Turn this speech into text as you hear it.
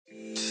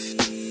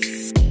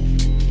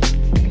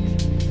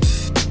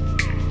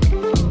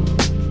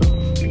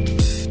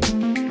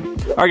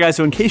Alright guys,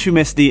 so in case you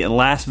missed the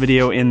last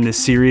video in this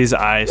series,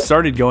 I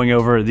started going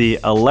over the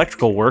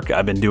electrical work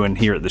I've been doing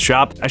here at the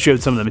shop. I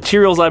showed some of the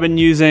materials I've been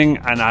using,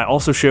 and I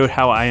also showed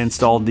how I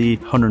installed the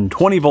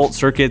 120 volt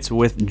circuits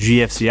with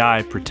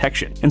GFCI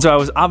protection. And so I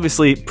was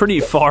obviously pretty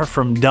far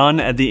from done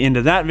at the end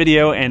of that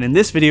video, and in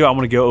this video I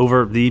want to go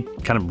over the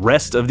kind of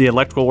rest of the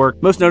electrical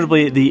work, most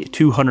notably the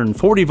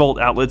 240 volt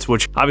outlets,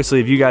 which obviously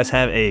if you guys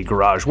have a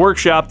garage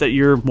workshop that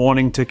you're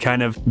wanting to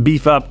kind of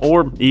beef up,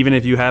 or even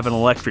if you have an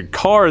electric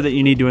car that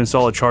you need to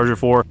install a charger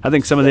for, I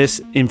think some of this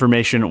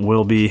information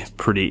will be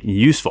pretty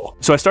useful.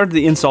 So I started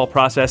the install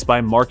process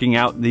by marking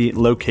out the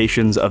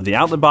locations of the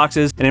outlet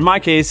boxes, and in my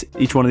case,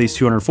 each one of these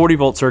 240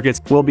 volt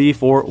circuits will be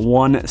for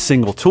one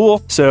single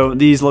tool. So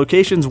these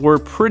locations were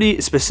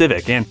pretty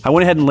specific, and I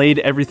went ahead and laid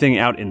everything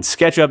out in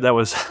SketchUp. That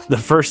was the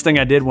first thing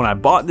I did when I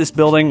bought this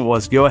building,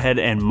 was go ahead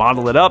and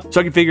model it up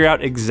so I could figure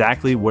out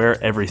exactly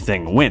where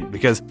everything went,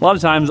 because a lot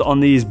of times on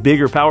these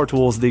bigger power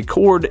tools, the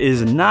cord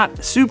is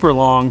not super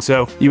long,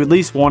 so you at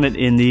least want it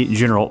in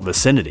the general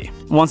vicinity.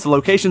 Once the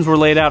locations were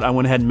laid out, I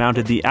went ahead and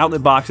mounted the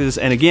outlet boxes,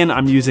 and again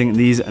I'm using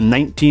these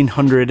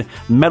 1900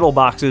 metal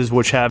boxes,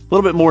 which have a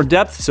little bit more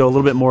depth, so a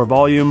little bit more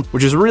volume,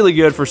 which is really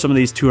good for some of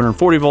these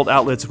 240 volt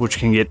outlets, which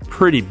can get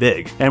pretty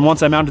big. And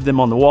once I mounted them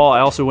on the wall,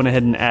 I also went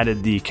ahead and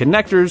added the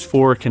connectors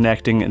for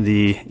connecting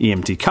the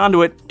EMT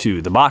conduit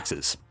to the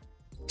boxes.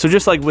 So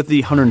just like with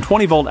the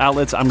 120 volt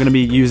outlets, I'm going to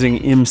be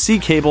using MC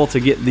cable to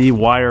get the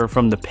wire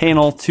from the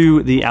panel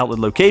to the outlet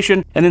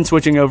location, and then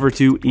switching over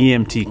to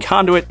EMT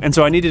conduit. And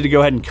so I needed to go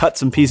ahead and cut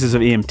some pieces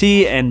of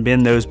EMT and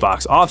bend those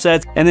box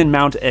offsets, and then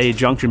mount a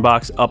junction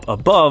box up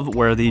above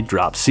where the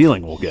drop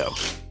ceiling will go.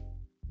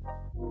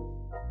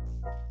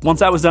 Once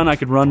that was done, I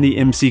could run the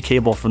MC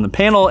cable from the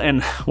panel,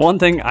 and one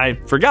thing I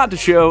forgot to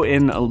show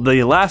in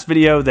the last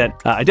video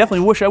that I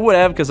definitely wish I would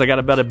have, because I got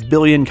about 1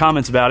 billion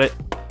comments about it,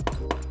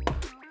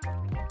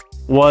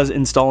 was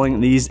installing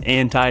these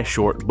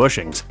anti-short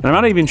bushings. And I'm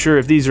not even sure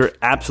if these are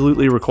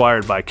absolutely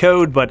required by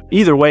code, but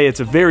either way, it's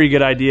a very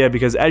good idea,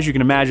 because as you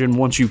can imagine,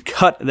 once you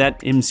cut that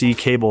MC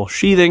cable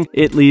sheathing,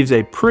 it leaves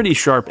a pretty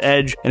sharp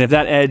edge, and if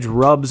that edge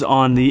rubs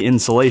on the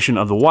insulation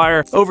of the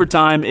wire, over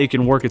time it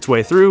can work its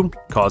way through,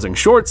 causing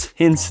shorts,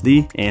 hence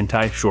the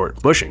anti-short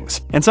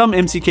bushings. And some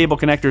MC cable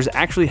connectors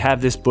actually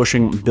have this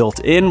bushing built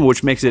in,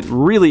 which makes it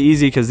really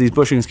easy because these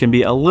bushings can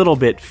be a little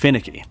bit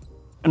finicky.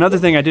 Another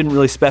thing I didn't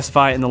really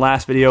specify in the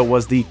last video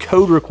was the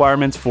code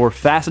requirements for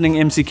fastening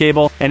MC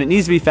cable, and it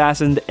needs to be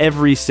fastened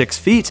every 6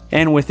 feet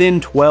and within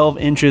 12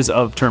 inches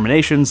of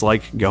terminations,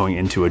 like going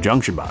into a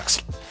junction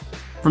box.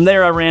 From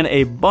there, I ran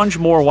a bunch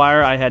more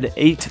wire. I had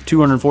 8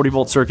 240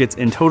 volt circuits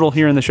in total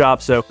here in the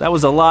shop, so that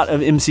was a lot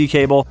of MC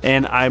cable,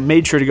 and I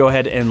made sure to go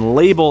ahead and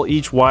label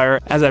each wire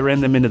as I ran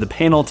them into the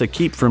panel to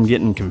keep from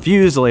getting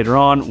confused later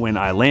on when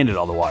I landed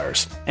all the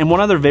wires. And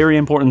one other very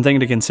important thing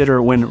to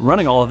consider when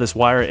running all of this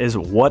wire is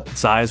what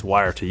size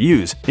wire to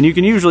use. And you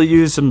can usually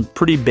use some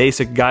pretty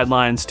basic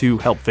guidelines to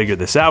help figure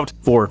this out.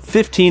 For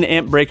 15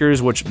 amp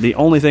breakers, which the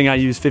only thing I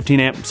use 15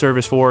 amp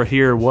service for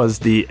here was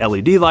the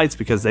LED lights,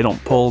 because they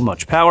don't pull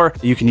much power,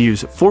 you can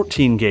use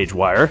 14 gauge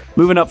wire.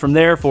 Moving up from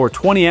there, for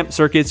 20 amp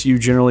circuits, you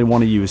generally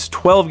want to use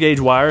 12 gauge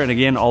wire. And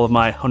again, all of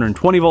my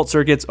 120 volt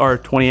circuits are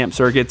 20 amp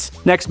circuits.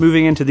 Next,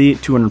 moving into the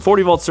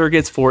 240 volt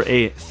circuits, for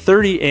a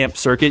 30 amp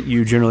circuit,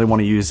 you generally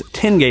want to use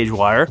 10 gauge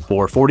wire.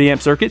 For 40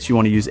 amp circuits, you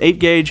want to use 8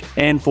 gauge.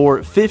 And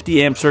for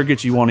 50 amp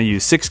circuits, you want to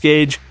use 6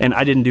 gauge. And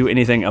I didn't do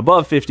anything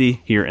above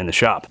 50 here in the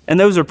shop. And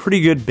those are pretty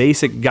good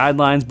basic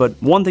guidelines, but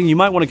one thing you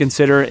might want to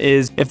consider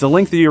is if the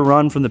length of your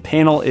run from the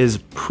panel is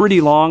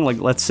pretty long, like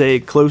let's say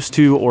close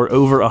to or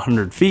over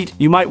 100 feet,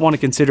 you might want to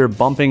consider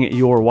bumping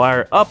your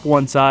wire up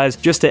one size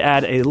just to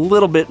add a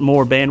little bit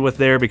more bandwidth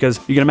there, because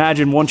you can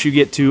imagine once you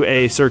get to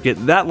a circuit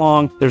that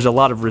long, there's a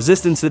lot of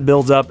resistance that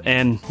builds up,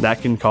 and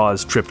that can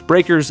cause tripped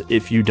breakers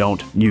if you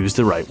don't use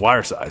the right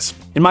wire size.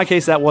 In my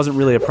case, that wasn't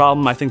really a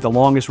problem. I think the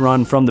longest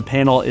run from the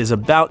panel is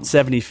about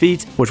 70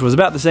 feet, which was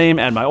about the same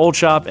at my old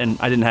shop, and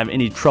I didn't have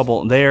any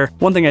trouble there.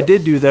 One thing I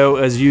did do though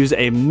is use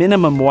a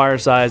minimum wire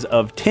size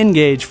of 10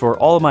 gauge for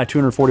all of my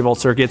 240 volt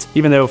circuits,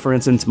 even though, for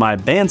instance, my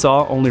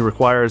bandsaw only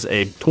requires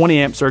a 20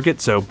 amp circuit,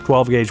 so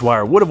 12 gauge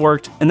wire would have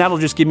worked, and that'll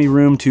just give me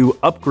room to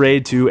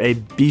upgrade to a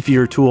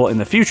beefier tool in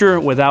the future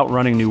without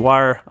running new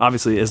wire,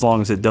 obviously as long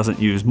as it doesn't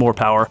use more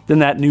power than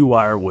that new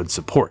wire would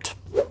support.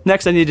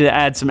 Next, I needed to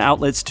add some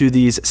outlets to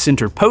these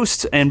center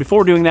posts, and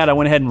before doing that, I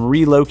went ahead and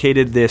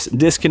relocated this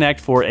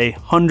disconnect for a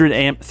 100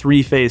 amp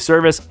 3-phase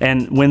service.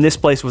 And when this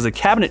place was a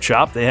cabinet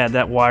shop, they had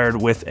that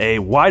wired with a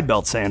wide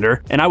belt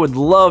sander, and I would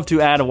love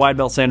to add a wide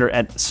belt sander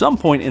at some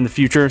point in the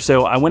future,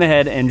 so I went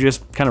ahead and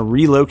just kind of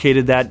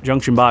relocated that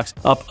junction box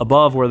up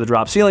above where the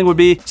drop ceiling would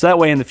be, so that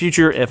way in the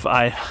future, if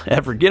I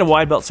ever get a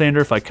wide belt sander,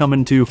 if I come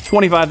into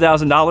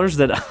 $25,000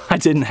 that I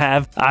didn't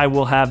have, I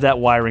will have that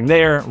wiring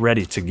there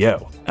ready to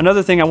go.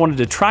 Another thing I wanted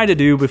to try to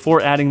do before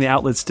adding the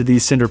outlets to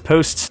these cinder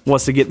posts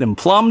was to get them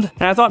plumbed,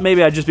 and I thought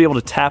maybe I'd just be able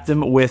to tap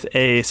them with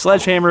a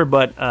sledgehammer,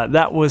 but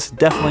that was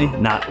definitely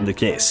not the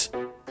case.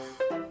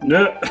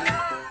 No.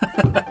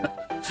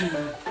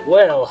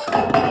 Well,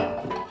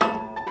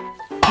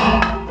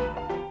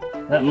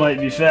 That might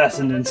be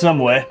fastened in some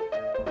way.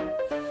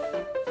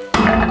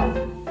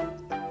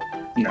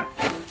 No.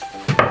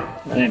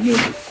 That ain't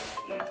moving.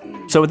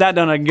 So with that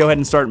done, I can go ahead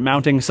and start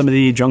mounting some of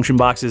the junction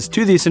boxes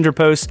to these center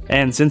posts.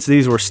 And since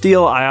these were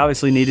steel, I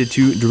obviously needed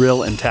to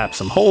drill and tap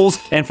some holes.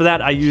 And for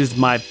that, I used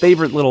my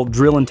favorite little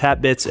drill and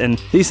tap bits.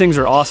 And these things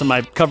are awesome.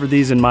 I covered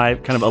these in my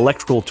kind of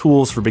electrical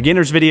tools for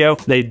beginners video.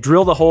 They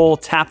drill the hole,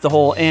 tap the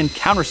hole, and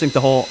countersink the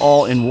hole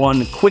all in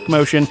one quick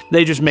motion.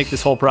 They just make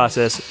this whole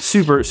process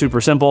super, super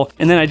simple.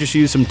 And then I just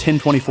use some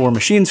 1024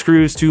 machine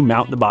screws to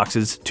mount the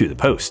boxes to the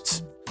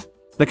posts.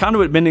 The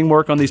conduit bending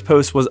work on these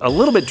posts was a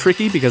little bit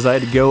tricky because I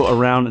had to go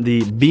around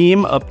the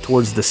beam up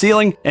towards the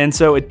ceiling, and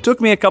so it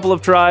took me a couple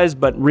of tries,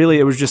 but really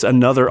it was just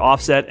another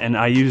offset, and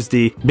I used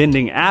the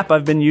bending app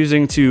I've been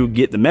using to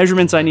get the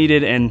measurements I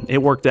needed, and it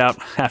worked out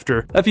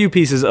after a few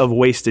pieces of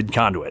wasted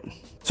conduit.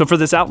 So for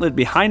this outlet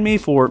behind me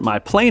for my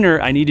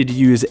planer, I needed to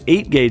use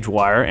 8-gauge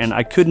wire, and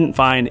I couldn't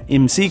find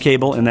MC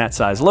cable in that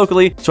size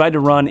locally, so I had to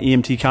run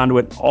EMT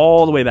Conduit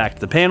all the way back to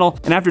the panel.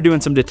 And after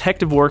doing some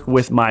detective work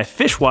with my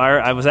fish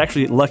wire, I was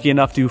actually lucky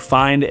enough to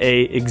find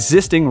a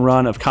existing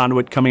run of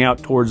conduit coming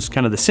out towards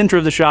kind of the center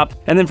of the shop.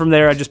 And then from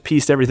there, I just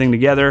pieced everything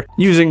together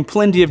using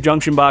plenty of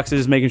junction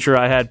boxes, making sure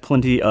I had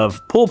plenty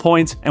of pull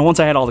points. And once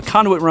I had all the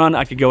conduit run,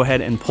 I could go ahead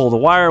and pull the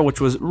wire,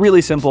 which was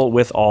really simple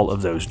with all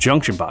of those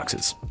junction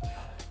boxes.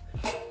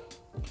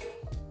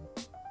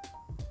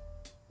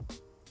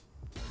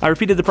 I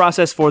repeated the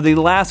process for the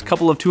last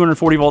couple of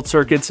 240 volt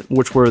circuits,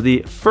 which were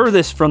the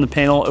furthest from the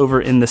panel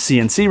over in the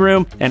CNC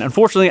room. And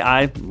unfortunately,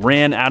 I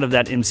ran out of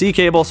that MC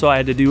cable, so I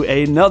had to do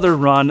another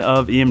run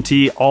of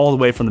EMT all the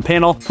way from the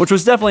panel, which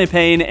was definitely a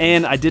pain,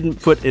 and I didn't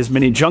put as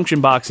many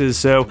junction boxes,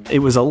 so it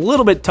was a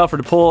little bit tougher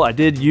to pull. I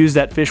did use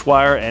that fish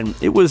wire, and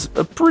it was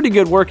a pretty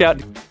good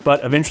workout,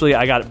 but eventually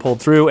I got it pulled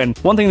through. And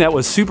one thing that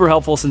was super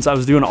helpful since I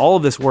was doing all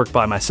of this work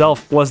by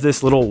myself was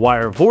this little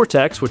wire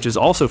vortex, which is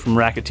also from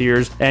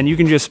Racketeers, and you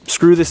can just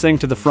screw this thing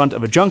to the front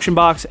of a junction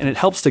box, and it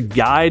helps to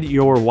guide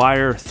your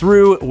wire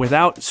through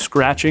without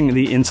scratching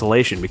the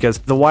insulation, because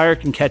the wire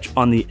can catch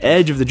on the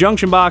edge of the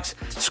junction box,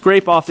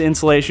 scrape off the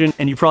insulation,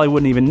 and you probably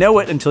wouldn't even know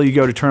it until you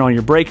go to turn on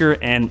your breaker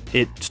and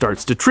it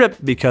starts to trip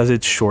because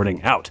it's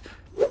shorting out.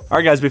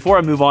 Alright guys, before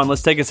I move on,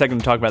 let's take a second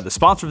to talk about the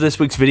sponsor of this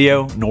week's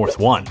video, North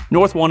One.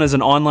 North One is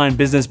an online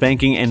business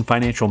banking and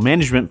financial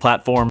management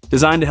platform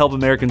designed to help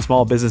American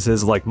small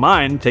businesses like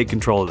mine take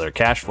control of their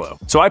cash flow.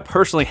 So I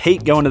personally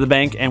hate going to the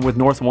bank, and with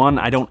North One,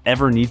 I don't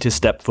ever need to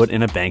step foot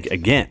in a bank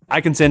again.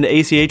 I can send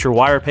ACH or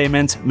wire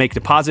payments, make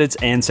deposits,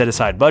 and set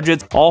aside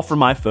budgets, all from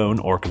my phone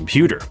or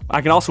computer.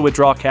 I can also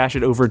withdraw cash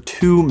at over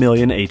 2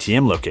 million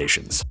ATM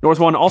locations. North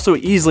One also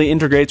easily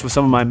integrates with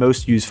some of my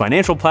most used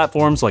financial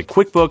platforms like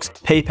QuickBooks,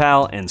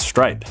 PayPal, and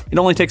Stripe. It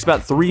only takes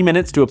about 3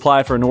 minutes to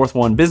apply for a North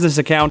One business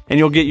account, and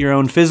you'll get your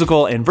own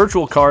physical and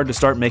virtual card to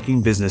start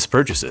making business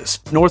purchases.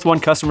 North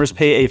One customers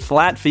pay a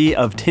flat fee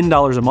of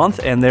 $10 a month,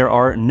 and there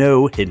are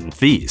no hidden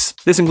fees.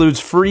 This includes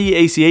free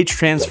ACH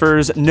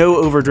transfers, no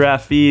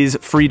overdraft fees,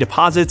 free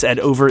deposits at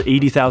over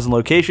 80,000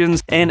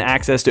 locations, and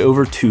access to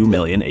over 2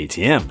 million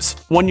ATMs.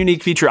 One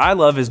unique feature I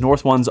love is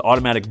North One's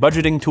automatic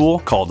budgeting tool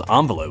called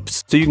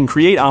Envelopes. So you can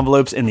create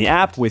envelopes in the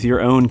app with your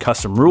own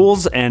custom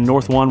rules, and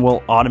North One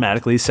will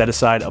automatically set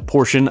aside a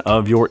portion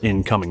of your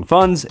incoming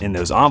funds in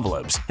those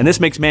envelopes. And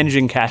this makes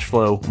managing cash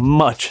flow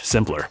much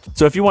simpler.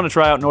 So if you want to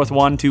try out North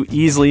One to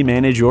easily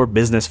manage your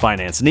business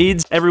finance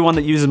needs, everyone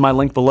that uses my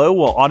link below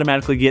will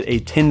automatically get a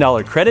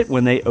 $10 credit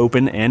when they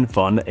open and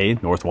fund a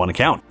North One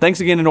account.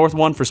 Thanks again to North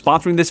One for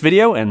sponsoring this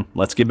video, and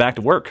let's get back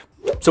to work.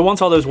 So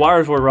once all those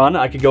wires were run,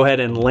 I could go ahead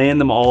and land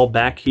them all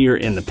back here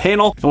in the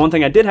panel. And one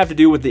thing I did have to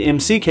do with the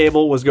MC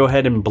cable was go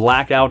ahead and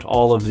black out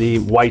all of the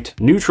white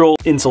neutral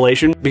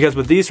insulation, because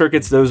with these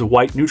circuits, those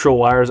white neutral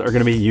wires are going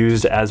to be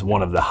used as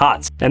one of the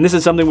hots. And this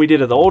is something we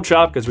did at the old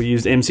shop because we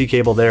used MC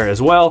cable there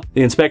as well.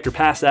 The inspector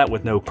passed that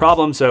with no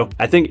problem. So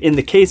I think in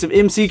the case of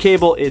MC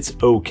cable, it's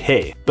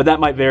okay, but that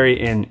might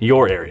vary in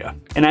your area.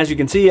 And as you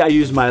can see, I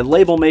used my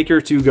label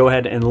maker to go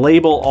ahead and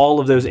label all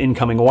of those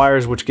incoming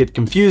wires, which get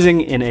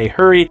confusing in a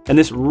hurry. And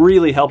this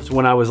really helped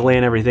when I was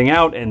laying everything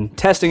out and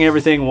testing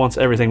everything once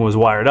everything was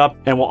wired up,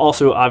 and will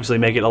also obviously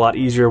make it a lot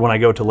easier when I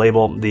go to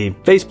label the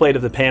faceplate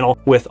of the panel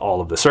with all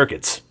of the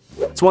circuits.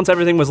 So once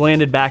everything was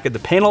landed back at the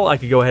panel, I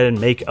could go ahead and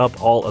make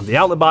up all of the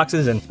outlet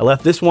boxes, and I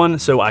left this one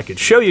so I could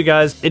show you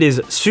guys. It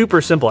is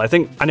super simple.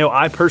 I know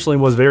I personally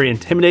was very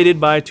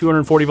intimidated by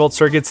 240 volt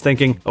circuits,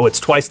 thinking, oh, it's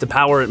twice the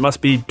power, it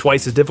must be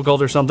twice as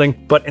difficult or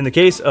something. But in the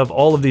case of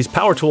all of these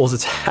power tools,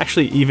 it's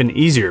actually even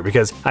easier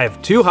because I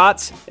have 2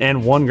 hots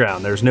and 1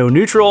 ground. There's no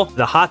neutral.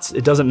 The hots,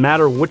 it doesn't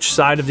matter which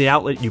side of the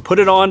outlet you put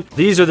it on.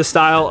 These are the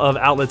style of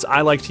outlets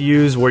I like to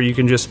use, where you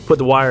can just put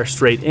the wire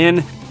straight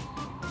in.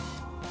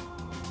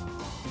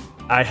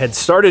 I had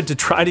started to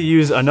try to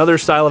use another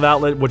style of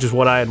outlet, which is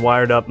what I had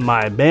wired up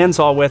my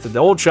bandsaw with at the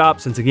old shop,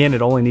 since again,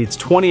 it only needs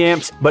 20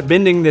 amps, but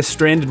bending this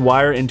stranded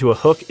wire into a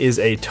hook is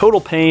a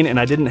total pain, and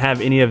I didn't have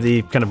any of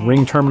the kind of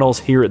ring terminals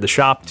here at the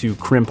shop to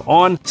crimp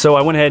on. So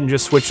I went ahead and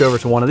just switched over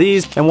to one of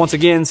these. And once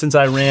again, since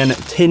I ran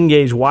 10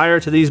 gauge wire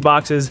to these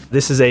boxes,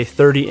 this is a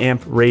 30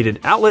 amp rated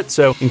outlet.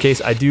 So in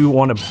case I do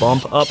want to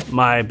bump up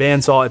my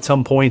bandsaw at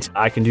some point,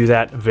 I can do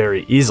that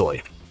very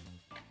easily.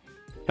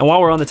 And while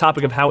we're on the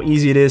topic of how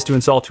easy it is to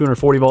install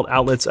 240 volt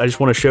outlets, I just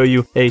want to show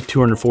you a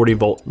 240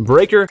 volt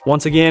breaker.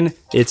 Once again,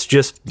 it's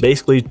just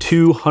basically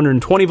two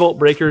 120 volt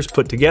breakers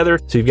put together.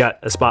 So you've got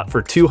a spot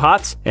for two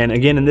hots. And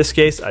again, in this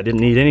case, I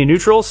didn't need any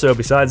neutrals. So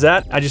besides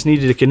that, I just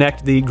needed to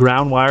connect the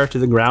ground wire to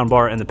the ground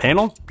bar and the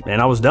panel, and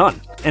I was done.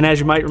 And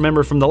as you might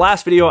remember from the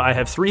last video, I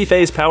have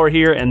 3-phase power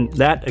here, and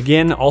that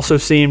again also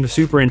seemed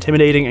super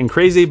intimidating and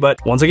crazy,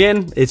 but once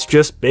again, it's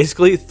just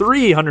basically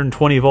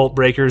 320 volt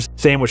breakers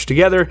sandwiched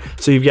together.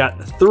 So you've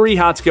got 3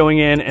 hots going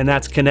in, and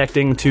that's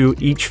connecting to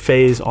each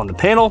phase on the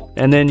panel,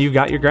 and then you've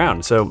got your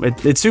ground. So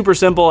it's super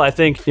simple. I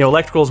think,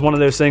 electrical is one of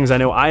those things I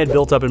know I had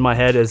built up in my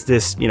head as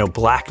this,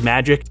 black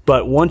magic,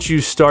 but once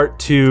you start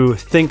to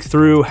think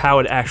through how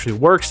it actually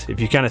works, if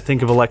you kind of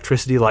think of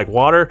electricity like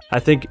water, I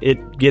think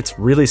it gets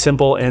really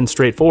simple and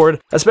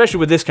straightforward, especially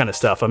with this kind of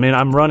stuff. I mean,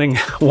 I'm running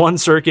one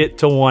circuit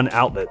to one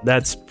outlet.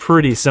 That's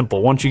pretty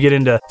simple. Once you get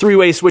into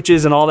 3-way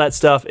switches and all that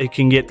stuff, it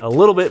can get a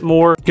little bit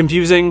more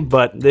confusing,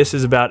 but this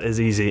is about as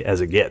easy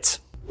as it gets.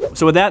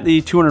 So with that,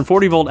 the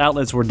 240 volt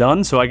outlets were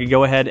done, so I could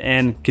go ahead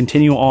and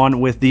continue on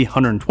with the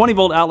 120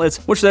 volt outlets,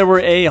 which there were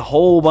a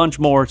whole bunch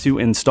more to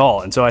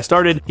install. And so I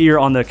started here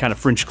on the kind of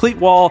French cleat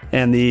wall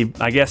and the,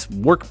 I guess,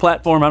 work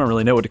platform. I don't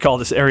really know what to call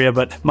this area,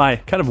 but my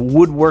kind of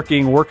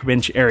woodworking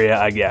workbench area,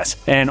 I guess.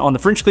 And on the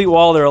French cleat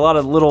wall, there are a lot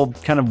of little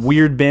kind of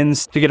weird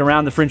bins to get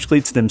around the French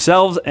cleats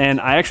themselves. And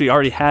I actually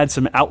already had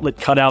some outlet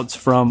cutouts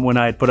from when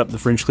I had put up the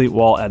French cleat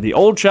wall at the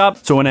old shop.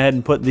 So I went ahead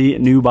and put the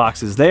new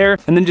boxes there,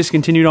 and then just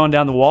continued on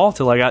down the wall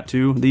till I got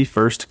to the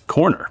first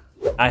corner.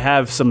 I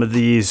have some of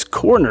these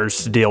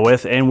corners to deal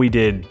with, and we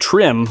did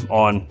trim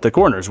on the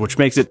corners, which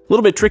makes it a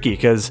little bit tricky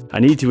because I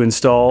need to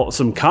install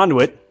some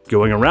conduit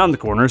going around the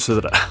corner so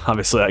that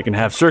obviously I can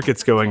have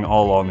circuits going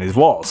all along these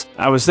walls.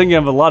 I was thinking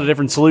of a lot of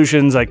different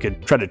solutions. I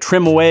could try to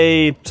trim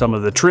away some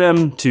of the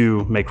trim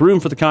to make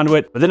room for the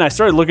conduit, but then I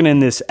started looking in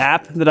this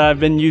app that I've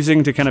been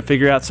using to kind of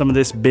figure out some of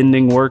this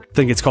bending work. I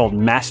think it's called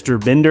Master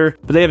Bender,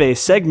 but they have a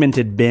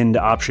segmented bend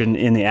option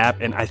in the app,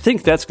 and I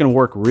think that's going to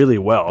work really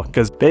well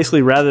because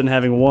basically rather than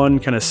having one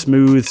kind of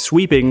smooth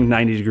sweeping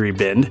 90-degree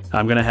bend,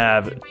 I'm going to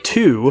have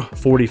two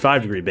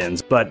 45-degree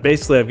bends. But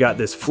basically I've got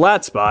this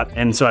flat spot,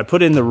 and so I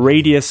put in the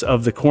radius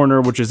of the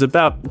corner, which is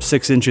about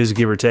 6 inches,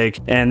 give or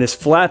take, and this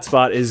flat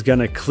spot is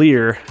gonna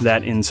clear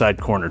that inside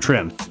corner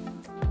trim.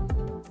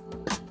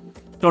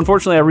 So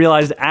unfortunately, I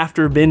realized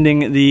after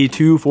bending the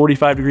two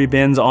 45-degree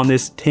bends on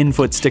this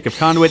 10-foot stick of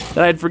conduit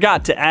that I had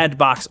forgot to add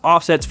box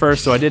offsets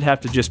first, so I did have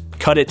to just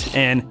cut it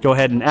and go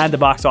ahead and add the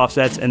box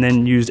offsets and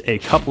then use a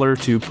coupler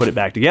to put it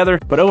back together.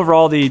 But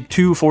overall, the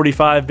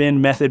 245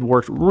 bend method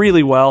worked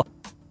really well.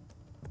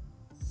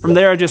 From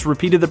there, I just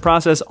repeated the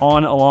process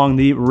on along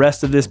the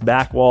rest of this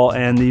back wall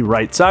and the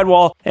right side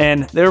wall,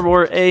 and there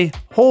were a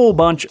whole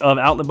bunch of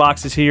outlet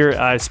boxes here.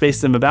 I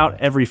spaced them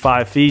about every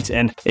 5 feet,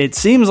 and it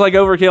seems like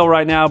overkill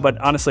right now, but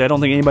honestly, I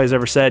don't think anybody's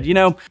ever said,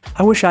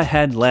 I wish I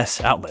had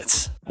less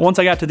outlets. Once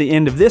I got to the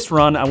end of this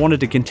run, I wanted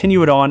to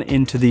continue it on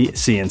into the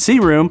CNC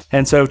room,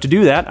 and so to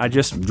do that, I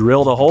just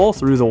drilled a hole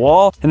through the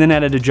wall and then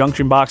added a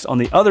junction box on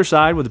the other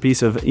side with a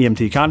piece of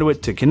EMT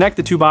conduit to connect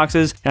the two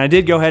boxes, and I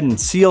did go ahead and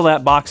seal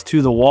that box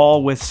to the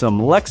wall with some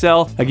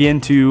Lexel, again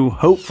to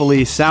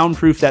hopefully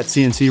soundproof that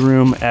CNC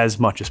room as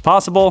much as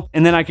possible,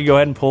 and then I could go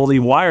ahead and pull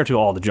the wire to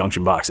all the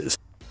junction boxes.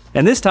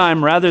 And this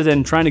time, rather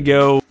than trying to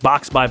go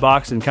box by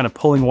box and kind of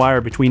pulling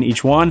wire between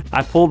each one,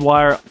 I pulled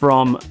wire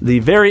from the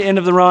very end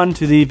of the run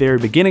to the very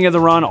beginning of the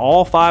run,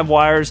 all 5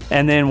 wires.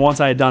 And then once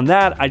I had done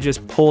that, I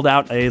just pulled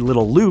out a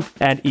little loop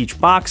at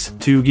each box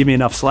to give me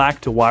enough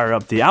slack to wire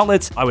up the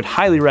outlets. I would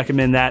highly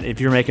recommend that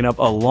if you're making up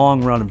a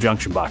long run of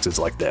junction boxes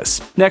like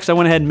this. Next, I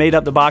went ahead and made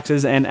up the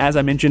boxes. And as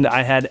I mentioned,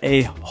 I had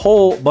a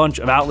whole bunch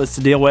of outlets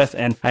to deal with,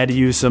 and I had to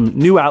use some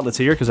new outlets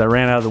here because I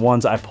ran out of the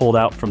ones I pulled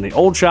out from the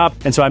old shop.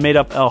 And so I made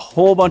up a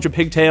whole bunch of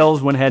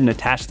pigtails, went ahead and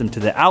attached them to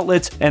the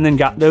outlets, and then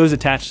got those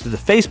attached to the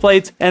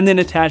faceplates, and then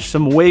attached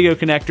some Wago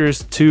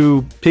connectors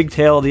to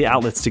pigtail the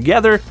outlets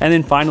together, and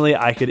then finally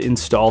I could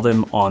install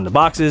them on the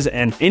boxes.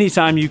 And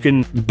anytime you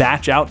can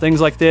batch out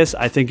things like this,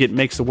 I think it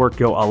makes the work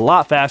go a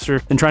lot faster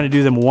than trying to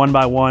do them one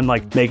by one,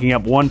 like making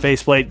up one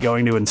faceplate,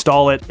 going to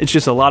install it. It's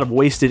just a lot of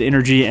wasted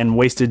energy and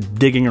wasted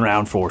digging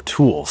around for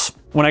tools.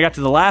 When I got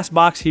to the last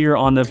box here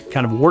on the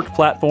kind of work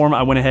platform,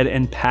 I went ahead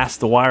and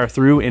passed the wire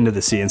through into the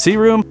CNC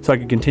room so I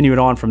could continue it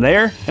on from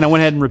there. And I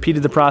went ahead and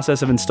repeated the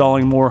process of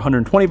installing more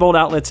 120 volt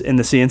outlets in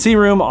the CNC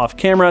room off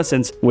camera,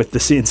 since with the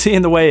CNC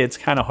in the way, it's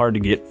kind of hard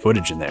to get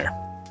footage in there.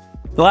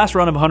 The last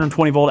run of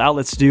 120 volt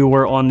outlets to do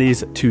were on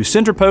these 2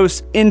 center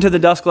posts into the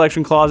dust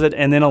collection closet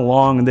and then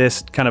along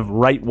this kind of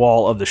right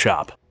wall of the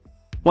shop.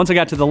 Once I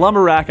got to the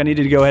lumber rack, I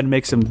needed to go ahead and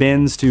make some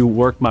bends to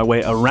work my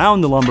way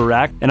around the lumber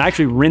rack, and I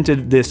actually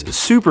rented this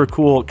super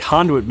cool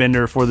conduit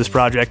bender for this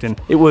project, and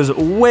it was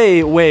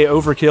way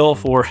overkill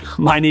for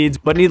my needs,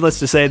 but needless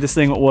to say, this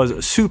thing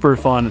was super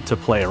fun to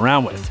play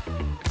around with.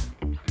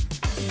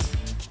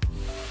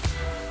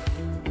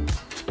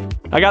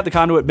 I got the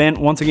conduit bent,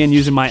 once again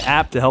using my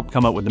app to help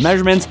come up with the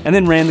measurements, and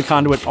then ran the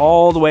conduit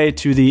all the way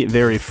to the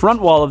very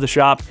front wall of the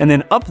shop, and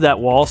then up that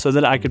wall so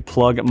that I could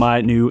plug my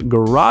new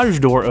garage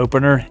door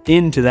opener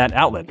into that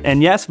outlet.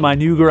 And yes, my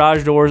new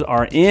garage doors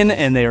are in,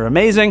 and they are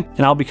amazing,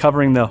 and I'll be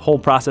covering the whole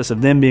process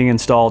of them being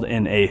installed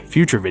in a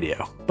future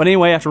video. But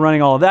anyway, after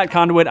running all of that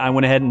conduit, I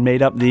went ahead and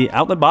made up the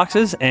outlet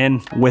boxes,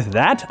 and with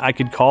that, I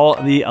could call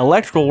the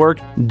electrical work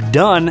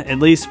done, at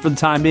least for the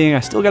time being. I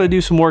still got to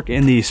do some work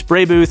in the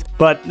spray booth,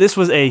 but this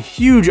was a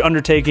huge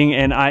undertaking,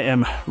 and I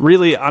am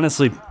really,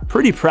 honestly,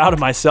 pretty proud of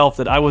myself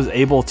that I was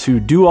able to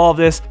do all of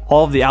this.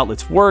 All of the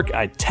outlets work.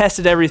 I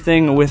tested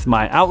everything with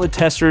my outlet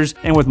testers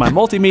and with my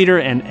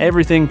multimeter, and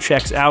everything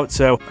checks out.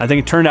 So I think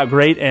it turned out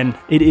great, and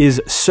it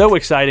is so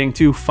exciting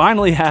to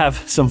finally have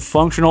some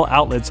functional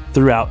outlets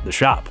throughout the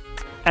shop.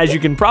 As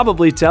you can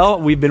probably tell,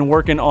 we've been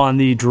working on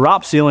the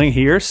drop ceiling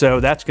here, so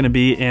that's going to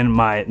be in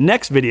my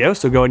next video,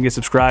 so go ahead and get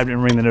subscribed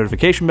and ring the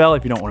notification bell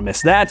if you don't want to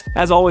miss that.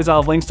 As always,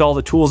 I'll have links to all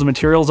the tools and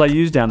materials I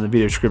use down in the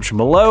video description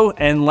below.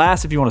 And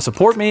last, if you want to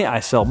support me, I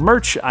sell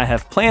merch. I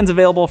have plans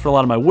available for a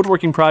lot of my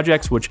woodworking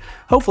projects, which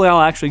hopefully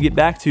I'll actually get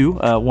back to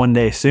one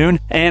day soon.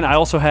 And I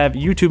also have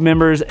YouTube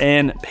members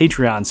and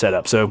Patreon set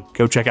up, so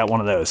go check out one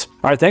of those.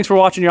 All right, thanks for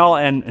watching, y'all,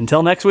 and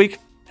until next week,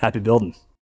 happy building.